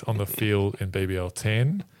that on the field in BBL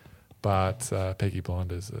 10, but Peaky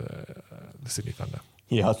Blinders, the Sydney Thunder.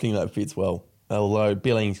 Yeah, I think that fits well. Although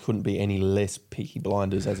Billings couldn't be any less Peaky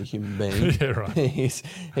Blinders as a human being. Yeah, right.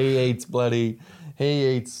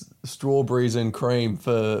 He eats strawberries and cream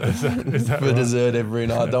for right? dessert every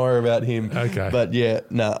night. Don't worry about him. Okay. But yeah,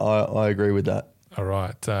 no, I agree with that. All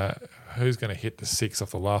right. Who's going to hit the 6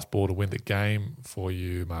 off the last ball to win the game for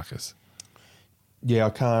you, Marcus? Yeah,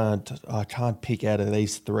 I can't pick out of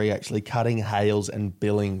these three actually. Cutting, Hales, and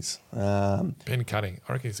Billings. Ben Cutting,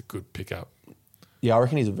 I reckon he's a good pickup. Yeah, I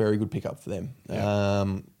reckon he's a very good pickup for them. Yeah.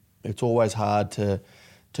 It's always hard to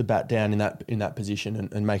bat down in that position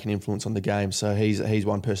and make an influence on the game. So he's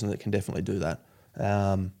one person that can definitely do that.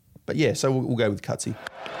 But yeah, so we'll go with Cutsy.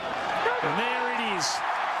 And there it is.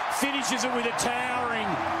 Finishes it with a towering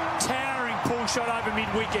shot over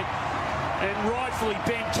mid-wicket. And rightfully,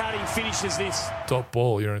 Ben Cutting finishes this. Dot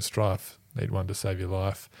ball, you're in strife. Need one to save your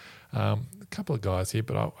life. A couple of guys here,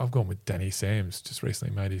 but I've gone with Danny Sams. Just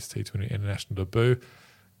recently made his T20 international debut.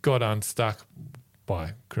 Got unstuck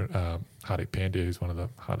by Hardik Pandya, who's one of the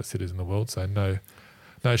hardest hitters in the world. So no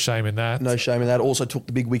shame in that. No shame in that. Also took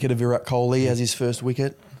the big wicket of Virat Kohli as his first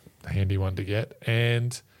wicket. Handy one to get.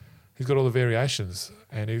 And he's got all the variations.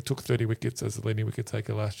 And he took 30 wickets as the leading wicket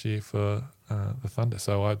taker last year for the Thunder.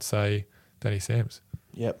 So I'd say Danny Sams.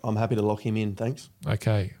 Yep, I'm happy to lock him in. Thanks.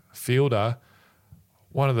 Okay. Fielder,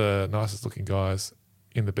 one of the nicest looking guys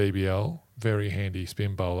in the BBL. Very handy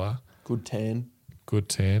spin bowler. Good tan.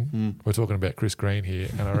 We're talking about Chris Green here,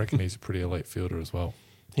 and I reckon he's a pretty elite fielder as well.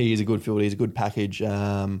 He is a good fielder. He's a good package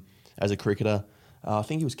as a cricketer. I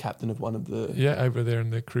think he was captain of one of the... Yeah, over there in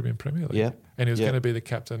the Caribbean Premier League. Yeah. And he was going to be the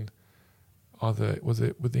captain, either, was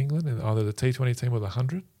it with England, in either the T20 team or the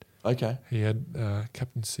 100? Okay. He had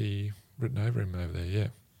captaincy written over him over there, yeah.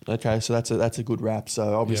 Okay, so that's a good wrap.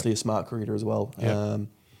 So obviously a smart cricketer as well. Yep.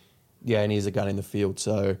 And he's a gun in the field,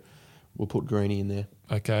 so we'll put Greenie in there.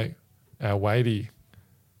 Okay. Our Wadey,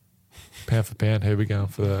 pound for pound, who are we going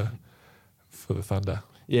for the Thunder?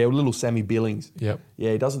 Yeah, a little Sammy Billings. Yep.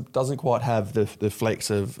 Yeah, he doesn't quite have the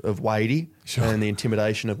flex of Wadey and the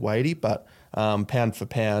intimidation of Wadey, but pound for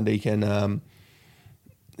pound, he can.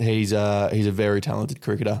 He's a very talented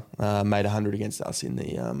cricketer. Made 100 against us in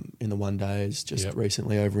the one days just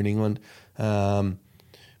recently over in England.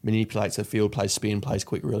 Manipulates the field, plays spin, plays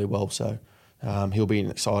quick really well. So he'll be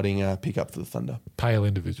an exciting pickup for the Thunder. Pale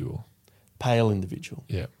individual.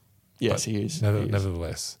 Yeah. Yes, but he is.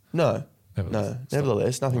 Nevertheless.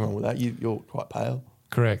 Nevertheless, nothing wrong with that. You're quite pale.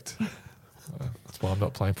 Correct. That's why I'm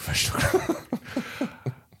not playing professional.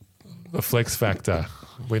 The flex factor.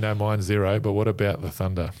 We know mine's 0, but what about the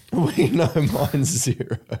Thunder? We know mine's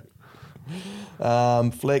 0.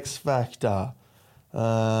 Flex factor. We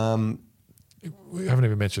haven't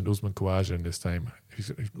even mentioned Usman Khawaja in this team.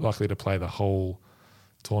 He's likely to play the whole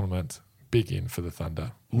tournament. Big in for the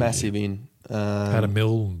Thunder. Massive in. Had a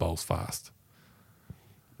mill and bowls fast.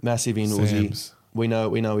 Massive in Uzi. We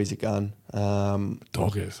know he's a gun.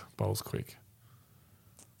 Doggers, bowls quick.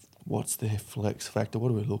 What's their flex factor?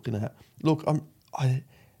 What are we looking at? Look, I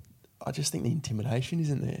just think the intimidation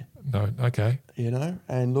isn't there. No, okay. You know,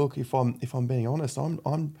 and look, if I'm being honest,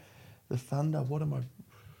 I'm the Thunder. What am I?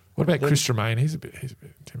 What about Chris Tremaine? He's a bit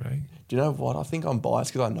intimidating. Do you know what? I think I'm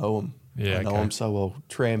biased because I know him. Yeah, I know him so well.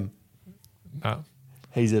 Trem. No.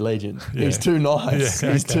 He's a legend. Yeah. He's too nice.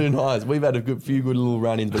 Yeah, He's too nice. We've had few good little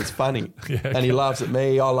run-ins, but it's funny. And he laughs at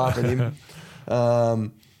me. I laugh at him.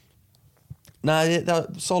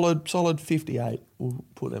 Solid 58. We'll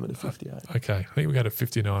put them at a 58. Okay. I think we got a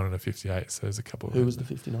 59 and a 58, so there's a couple of... Who was the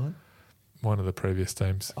 59? One of the previous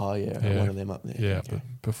teams. Oh, yeah. One of them up there. Yeah, okay. but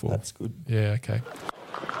before. That's good. Yeah, okay.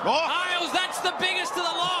 Hales, that's the biggest of the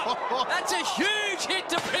lot. That's a huge hit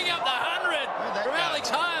to bring up the 100 from Alex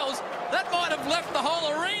Hales. That might have left the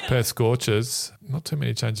whole arena. Perth Scorchers, not too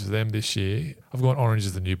many changes for them this year. I've got Orange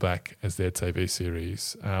is the New Black as their TV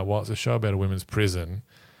series. While it's a show about a women's prison,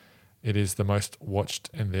 it is the most watched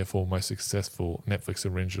and therefore most successful Netflix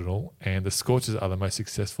original, and the Scorchers are the most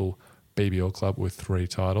successful BBL club with 3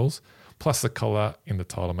 titles. Plus the colour in the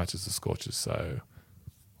title matches the Scorchers, so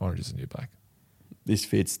Orange is the New Black. This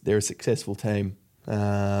fits. They're a successful team.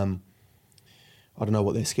 I don't know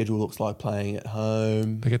what their schedule looks like playing at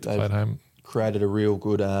home. They get to play at home. Created a real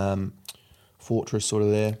good fortress sort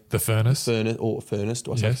of there. The Furnace. Furnace.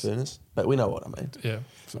 Do I say Furnace? But we know what I mean. Yeah.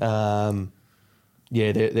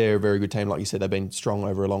 Yeah, they're a very good team. Like you said, they've been strong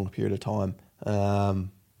over a long period of time.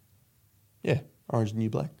 Orange and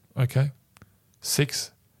New Black. Okay.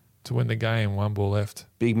 6 to win the game, 1 ball left.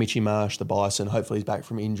 Big Mitchy Marsh, the Bison. Hopefully he's back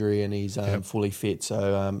from injury and he's fully fit.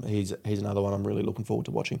 So he's another one I'm really looking forward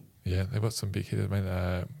to watching. Yeah, they've got some big hitters. I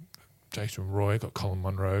mean, Jason Roy, got Colin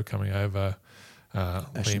Munro coming over.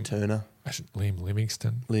 Ashton Turner. Liam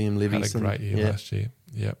Livingston. Had a great year last year.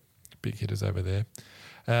 Yep, big hitters over there.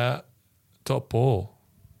 Top ball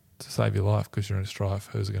to save your life because you're in strife.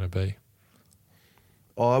 Who's it going to be?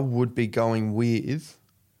 I would be going with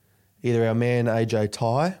either our man AJ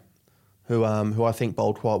Tye, who I think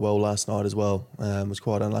bowled quite well last night as well. Was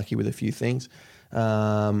quite unlucky with a few things.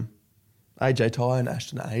 AJ Tye and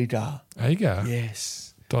Ashton Agar. Agar?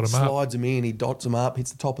 Yes. Dot him up. Slides him in, he dots him up,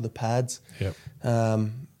 hits the top of the pads. Yep.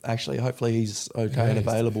 Actually, hopefully he's okay and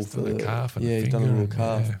available for the calf. And he's done a little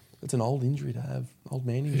calf. Yeah. It's an old injury to have, old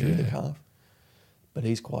man injury, the calf. But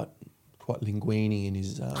he's quite linguini in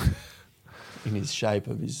his in his shape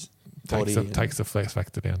of his body. Takes the flex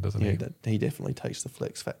factor down, doesn't he? He definitely takes the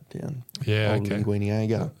flex factor down. Yeah, Old okay.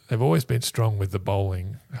 Linguini. They've always been strong with the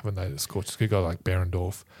bowling, haven't they? The Scorchers. Good guy like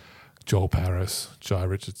Berendorf, Joel Paris, Jai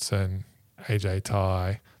Richardson, AJ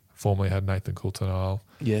Ty, formerly had Nathan Coulter-Nile.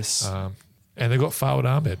 Yes. And they've got Fawad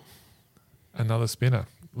Ahmed, another spinner.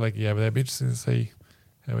 Like, yeah, but they'll be interesting to see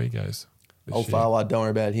how he goes. Old Fawad, don't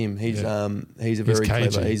worry about him. He's very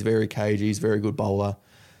clever. He's very cagey. He's a very good bowler.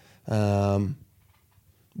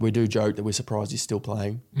 We do joke that we're surprised he's still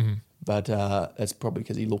playing, but that's probably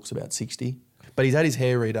because he looks about 60. But he's had his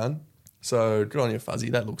hair redone, so good on you, Fuzzy.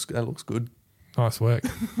 That looks good. Nice work.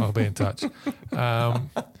 I'll be in touch.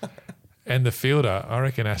 And the fielder, I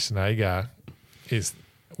reckon Ashton Agar is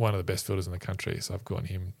one of the best fielders in the country, so I've got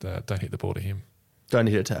him. Don't hit the ball to him. Don't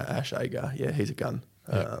hit it to Ash Agar. Yeah, he's a gun.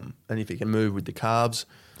 And if he can move with the calves,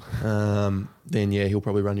 then yeah, he'll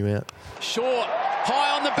probably run you out. Short,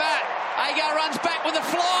 high on the bat. Agar runs back with a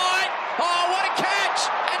fly. Oh, what a catch!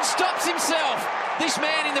 And stops himself. This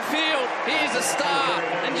man in the field, he is a star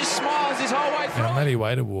and just smiles his whole way through. Now, Matty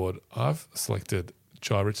Wade Award, I've selected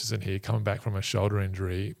Jai Richardson here, coming back from a shoulder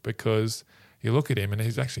injury, because you look at him, and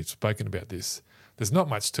he's actually spoken about this. There's not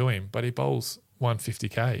much to him, but he bowls 150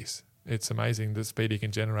 Ks. It's amazing the speed he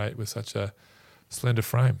can generate with such a slender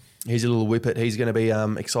frame. He's a little whippet. He's going to be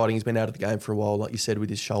exciting. He's been out of the game for a while, like you said, with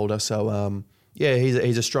his shoulder. So, yeah,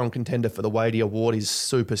 he's a strong contender for the Wadey Award. He's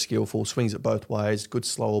super skillful, swings it both ways, good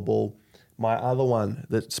slower ball. My other one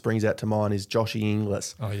that springs out to mind is Joshy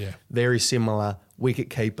Inglis. Oh, yeah. Very similar, wicket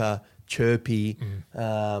keeper, chirpy,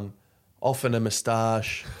 often a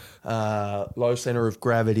moustache, low centre of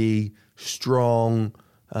gravity, strong,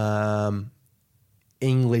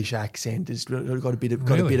 English accent. Has got a bit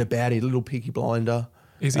about it. A little Peaky Blinder.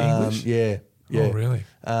 Is he English? Yeah. Oh, really?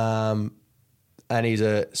 And he's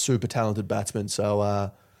a super talented batsman.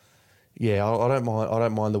 So, yeah, I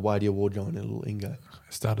don't mind the Wadey Award going a little Ingo.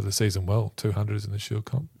 Started the season well, 200s in the Shield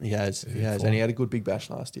comp. He has, and he had a good big bash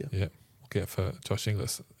last year. Yeah, we'll get for Josh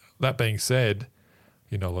Inglis. That being said,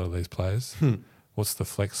 you know a lot of these players. What's the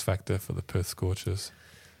flex factor for the Perth Scorchers?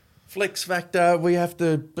 Flex factor, we have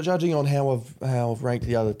to, judging on how I've ranked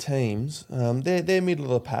the other teams, they're middle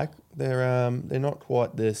of the pack. They're not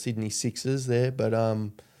quite the Sydney Sixers there, but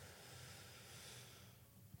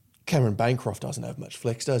Cameron Bancroft doesn't have much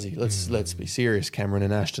flex, does he? Let's be serious. Cameron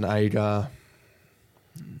and Ashton Agar.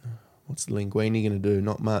 What's the Linguini going to do?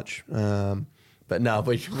 Not much. But no,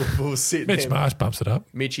 we'll sit there. Mitch Marsh bumps it up.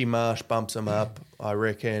 Mitchy Marsh bumps him up. I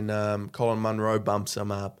reckon Colin Munro bumps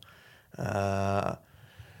him up.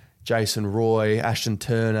 Jason Roy, Ashton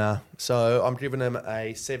Turner. So I'm giving them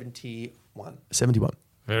a 71. 71.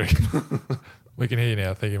 Very good. We can hear you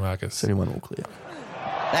now. Thank you, Marcus. 71 all clear.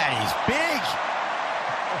 That is big.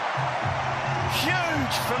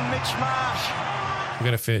 Huge from Mitch Marsh. We're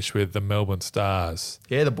going to finish with the Melbourne Stars.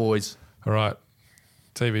 Yeah, the boys. All right.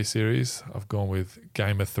 TV series, I've gone with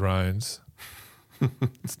Game of Thrones.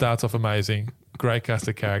 It starts off amazing. Great cast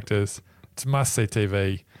of characters. It's must-see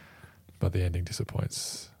TV, but the ending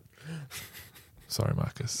disappoints. Sorry,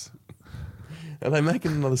 Marcus. Are they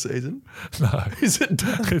making another season? No. Is it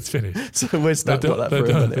done? It's finished. So we're stuck with that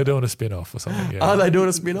forever now. They're doing a spin-off or something. Yeah. Are they doing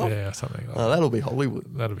a spin-off? Yeah, something like that. Oh, that'll be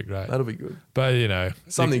Hollywood. That'll be great. That'll be good. But, you know.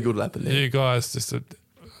 Something good will happen there. You guys just are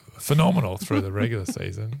phenomenal through the regular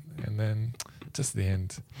season, and then just the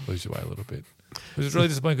end lose your way a little bit. Which is really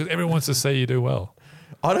disappointing because everyone wants to see you do well.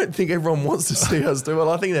 I don't think everyone wants to see us do well.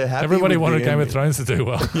 I think they're happy. Everybody with wanted the Game of ending. Thrones to do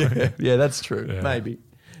well. Yeah, that's true. Yeah. Maybe.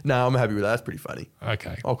 No, I'm happy with that. That's pretty funny.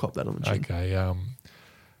 Okay. I'll cop that on the chin. Okay.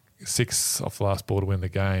 6 off the last ball to win the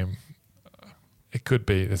game. It could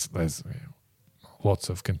be. There's lots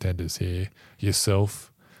of contenders here.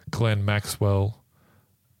 Yourself, Glenn Maxwell,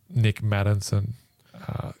 Nick Maddinson,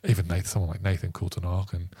 even someone like Nathan Coulter-Nile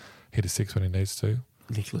can hit a 6 when he needs to.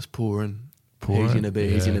 Nicholas Pooran. He's going to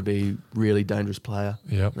be really dangerous player.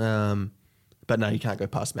 Yep. But no, you can't go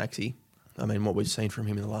past Maxi. I mean, what we've seen from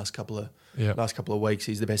him in the last couple of weeks,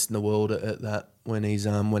 he's the best in the world at that when he's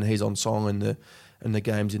on song and the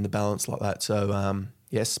game's in the balance like that. So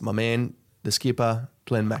yes, my man, the skipper,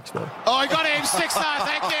 Glenn Maxwell. Oh, I got him. 6-0.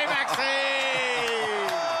 Thank you, Maxie.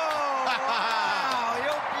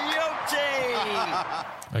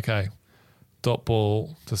 Okay. Dot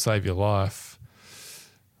ball to save your life.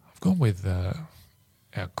 I've gone with our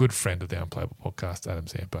good friend of the Unplayable podcast, Adam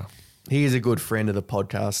Zampa. He is a good friend of the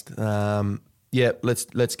podcast.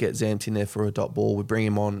 Let's get Zamp in there for a dot ball. We bring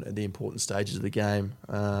him on at the important stages of the game.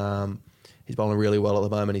 He's bowling really well at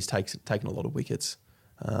the moment. He's taken a lot of wickets.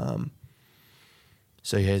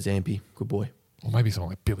 So yeah, Zampy, good boy. Or maybe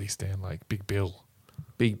someone like Billy Stanlake, Big Bill.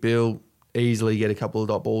 Big Bill, easily get a couple of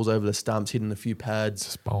dot balls over the stumps, hitting a few pads.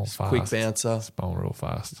 Just bowling fast. Quick bouncer. Just bowling real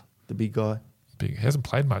fast. The big guy. He hasn't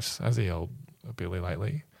played much, has he, old Billy,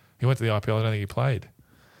 lately? He went to the IPL. I don't think he played.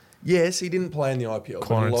 Yes, he didn't play in the IPL.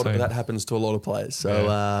 But a lot of that happens to a lot of players.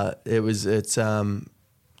 So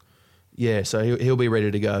so he'll be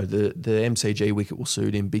ready to go. The MCG wicket will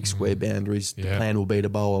suit him. Big square boundaries. The plan will be to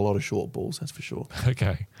bowl a lot of short balls. That's for sure.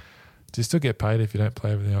 Okay. Do you still get paid if you don't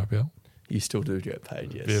play over the IPL? You still do get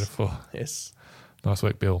paid. Yes. Beautiful. Yes. Nice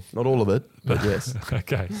work, Bill. Not all of it, but yes.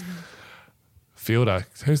 Okay. Fielder.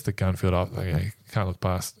 Who's the gun fielder? Okay. Can't look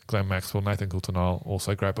past Glenn Maxwell, Nathan Coulter-Nile,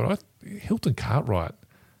 also great. But Hilton Cartwright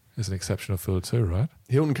is an exceptional fielder too, right?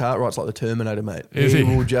 Hilton Cartwright's like the Terminator, mate. Is he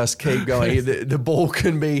he? will just keep going. The ball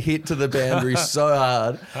can be hit to the boundary so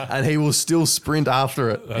hard, and he will still sprint after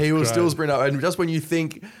it. He will still sprint up, and just when you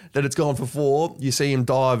think that it's gone for 4, you see him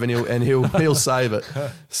dive, and he'll save it.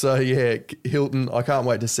 So yeah, Hilton, I can't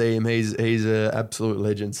wait to see him. He's an absolute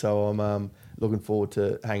legend. So I'm looking forward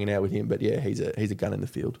to hanging out with him. But yeah, he's a gun in the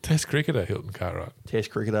field. Test cricketer, Hilton Cartwright.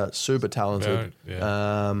 Test cricketer, super talented.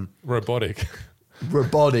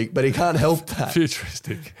 Robotic, but he can't help that.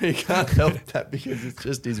 Futuristic. He can't help that because it's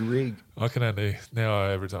just his rig. I can only,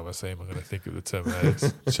 every time I see him, I'm going to think of the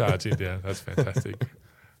Terminators charging down. That's fantastic.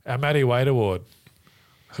 Our Matty Wade Award.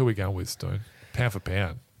 Who are we going with, Stone? Pound for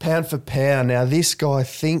pound. Pound for pound. Now, this guy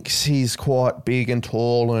thinks he's quite big and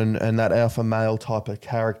tall and that alpha male type of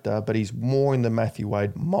character, but he's more in the Matthew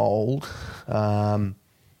Wade mould,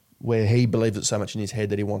 where he believes it so much in his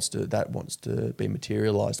head that wants to be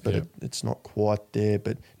materialised, but it's not quite there.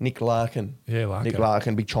 But Nick Larkin. Yeah, Larkin. Nick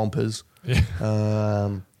Larkin, big chompers.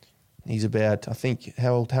 Yeah. He's about, I think,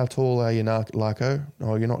 how tall are you, Larko?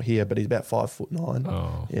 Oh, you're not here, but he's about 5'9".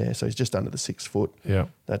 Oh. Yeah, so he's just under the 6 foot. Yeah.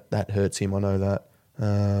 That hurts him, I know that.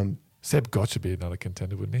 Seb Gotch would be another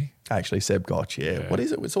contender, wouldn't he? Actually, Seb Gotch, yeah. What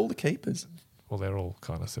is it? It's all the keepers. Well, they're all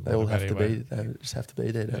kind of similar. They all have to be. They just have to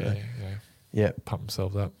be there, don't they? Yeah. Pump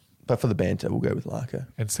themselves up. But for the banter, we'll go with Larko.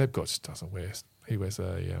 And Seb Gotch doesn't wear. He wears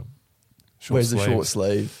a short Wears sleeve. the short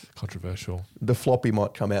sleeve. Controversial. The floppy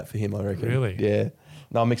might come out for him, I reckon. Really? Yeah.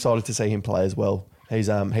 No, I'm excited to see him play as well. He's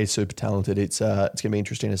super talented. It's going to be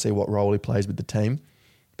interesting to see what role he plays with the team.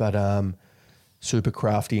 But super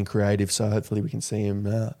crafty and creative. So hopefully we can see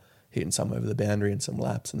him hitting some over the boundary and some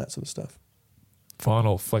laps and that sort of stuff.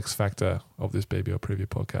 Final flex factor of this BBL preview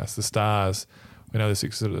podcast. The Stars. We know the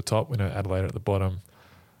Sixers are at the top. We know Adelaide are at the bottom.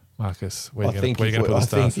 Marcus, where are you going to put the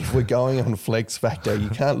Stars? I think if we're going on flex factor, you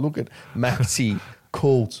can't look at Maxi,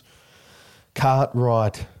 Coults,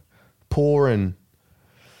 Cartwright, Porin,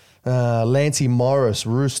 Lancey Morris,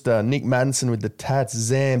 Rooster, Nick Maddinson with the tats,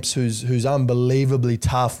 Zamps, who's unbelievably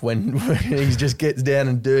tough when he just gets down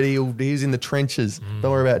and dirty. He's in the trenches.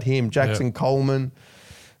 Don't worry about him. Jackson Coleman,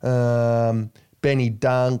 Benny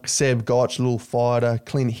Dunk, Seb Gotch, little fighter,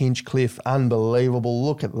 Clint Hinchcliffe, unbelievable.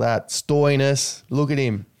 Look at that. Stoinis, look at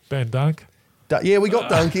him. Ben Dunk? Yeah, we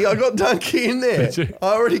got Dunky. I got Dunky in there. Did you?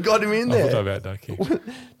 I already got him in there. I forgot about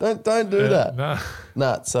Dunky. Don't do that. No.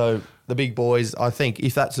 Nah, so the big boys, I think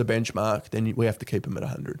if that's the benchmark, then we have to keep them at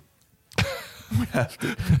 100. We have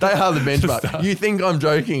to. They are the benchmark. You think I'm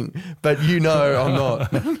joking, but you know I'm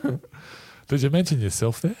not. Did you mention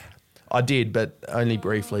yourself there? I did, but only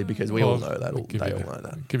briefly because we all know that. They all know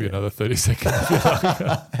that. Give you another 30 seconds.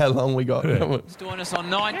 How long we got? Stoinis on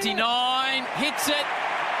 99, hits it,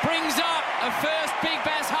 brings up a first big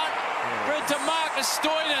bass hunt through to Marcus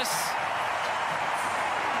Stoinis.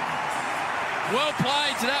 Well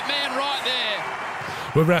played to that man right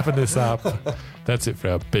there. We're wrapping this up. That's it for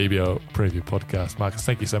our BBL preview podcast. Marcus,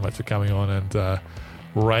 thank you so much for coming on and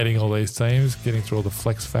rating all these teams, getting through all the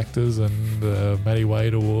flex factors and the Matty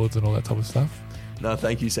Wade Awards and all that type of stuff. No,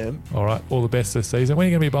 thank you, Sam. All right, all the best this season. When are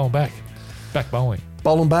you going to be bowling back? Back bowling?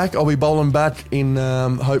 Bowling back? I'll be bowling back in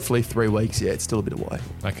hopefully 3 weeks. Yeah, it's still a bit away.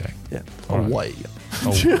 Okay. Yeah. Away.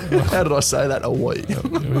 How did I say that? Away. A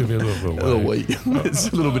little away. It's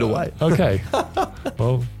a little bit away. Okay.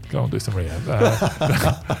 Well, go and do some rehab.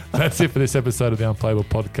 That's it for this episode of the Unplayable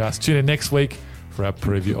Podcast. Tune in next week for our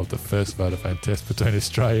preview of the first Vodafone Test between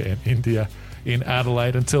Australia and India in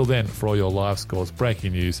Adelaide. Until then, for all your live scores,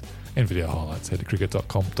 breaking news and video highlights, head to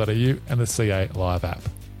cricket.com.au and the CA Live app.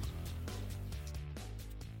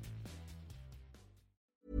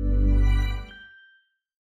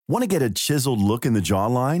 Want to get a chiseled look in the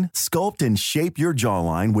jawline? Sculpt and shape your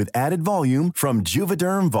jawline with added volume from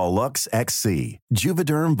Juvederm Volux XC.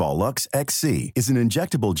 Juvederm Volux XC is an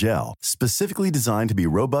injectable gel specifically designed to be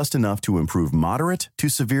robust enough to improve moderate to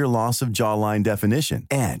severe loss of jawline definition.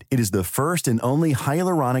 And it is the first and only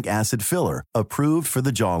hyaluronic acid filler approved for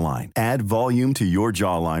the jawline. Add volume to your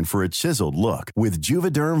jawline for a chiseled look with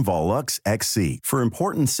Juvederm Volux XC. For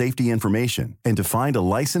important safety information and to find a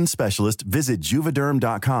licensed specialist, visit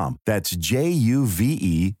Juvederm.com. That's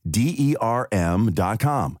Juvederm.com.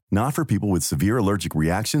 Not for people with severe allergic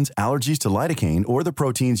reactions, allergies to lidocaine, or the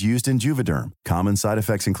proteins used in Juvederm. Common side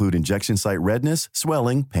effects include injection site redness,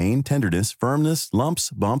 swelling, pain, tenderness, firmness, lumps,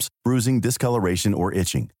 bumps, bruising, discoloration, or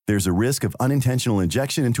itching. There's a risk of unintentional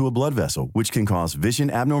injection into a blood vessel, which can cause vision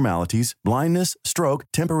abnormalities, blindness, stroke,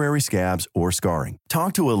 temporary scabs, or scarring.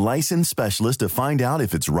 Talk to a licensed specialist to find out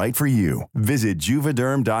if it's right for you. Visit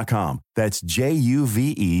Juvederm.com. That's Juvederm.com.